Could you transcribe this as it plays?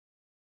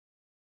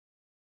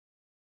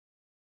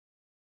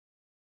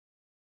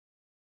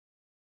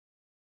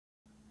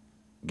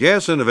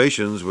Gas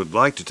Innovations would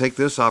like to take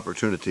this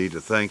opportunity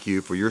to thank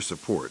you for your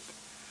support.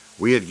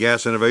 We at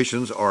Gas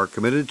Innovations are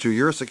committed to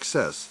your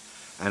success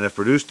and have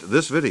produced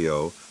this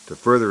video to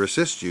further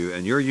assist you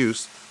in your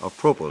use of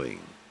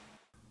propylene.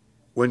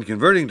 When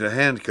converting to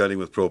hand cutting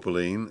with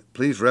propylene,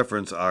 please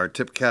reference our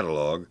tip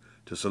catalog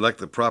to select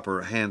the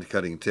proper hand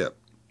cutting tip.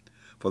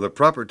 For the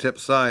proper tip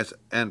size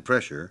and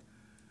pressure,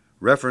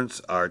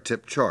 reference our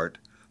tip chart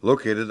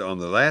located on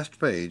the last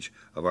page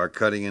of our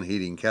cutting and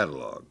heating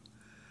catalog.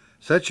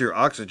 Set your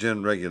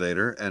oxygen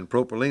regulator and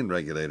propylene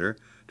regulator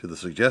to the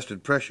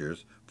suggested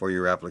pressures for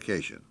your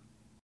application.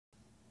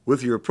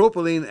 With your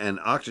propylene and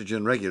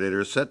oxygen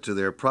regulators set to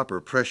their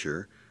proper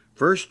pressure,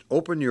 first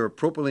open your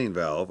propylene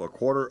valve a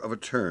quarter of a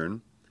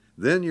turn,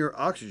 then your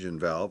oxygen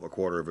valve a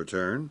quarter of a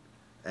turn,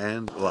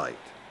 and light.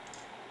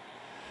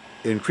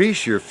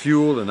 Increase your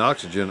fuel and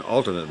oxygen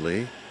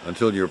alternately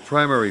until your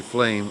primary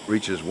flame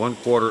reaches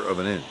 1/4 of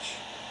an inch.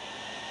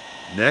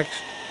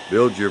 Next,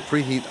 build your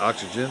preheat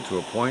oxygen to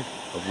a point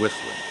of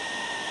whistling.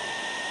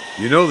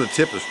 You know the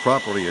tip is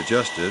properly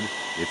adjusted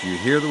if you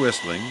hear the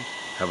whistling,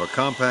 have a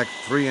compact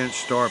 3-inch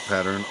star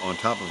pattern on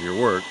top of your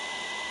work,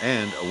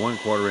 and a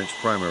 1/4 inch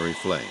primary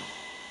flame.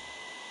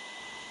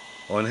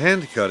 On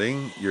hand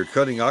cutting, your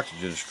cutting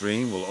oxygen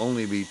stream will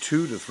only be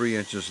 2 to 3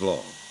 inches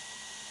long.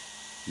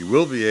 You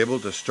will be able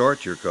to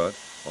start your cut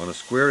on a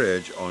square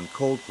edge on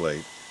cold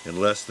plate in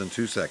less than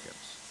 2 seconds.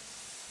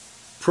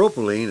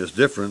 Propylene is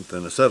different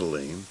than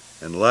acetylene,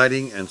 and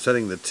lighting and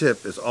setting the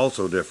tip is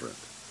also different.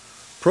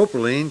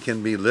 Propylene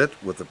can be lit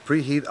with the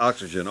preheat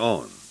oxygen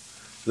on.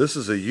 This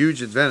is a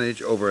huge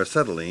advantage over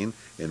acetylene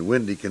in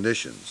windy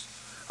conditions.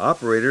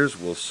 Operators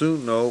will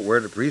soon know where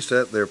to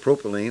preset their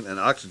propylene and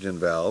oxygen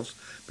valves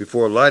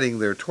before lighting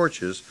their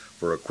torches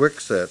for a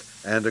quick set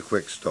and a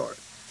quick start.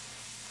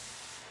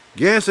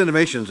 Gas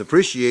Innovations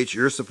appreciates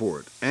your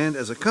support, and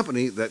as a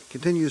company that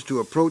continues to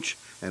approach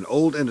an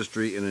old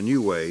industry in a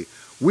new way,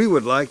 we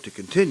would like to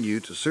continue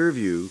to serve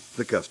you,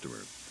 the customer.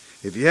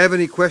 If you have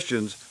any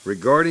questions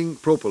regarding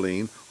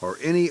propylene or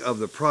any of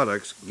the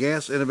products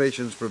Gas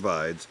Innovations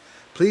provides,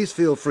 please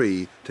feel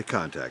free to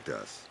contact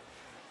us.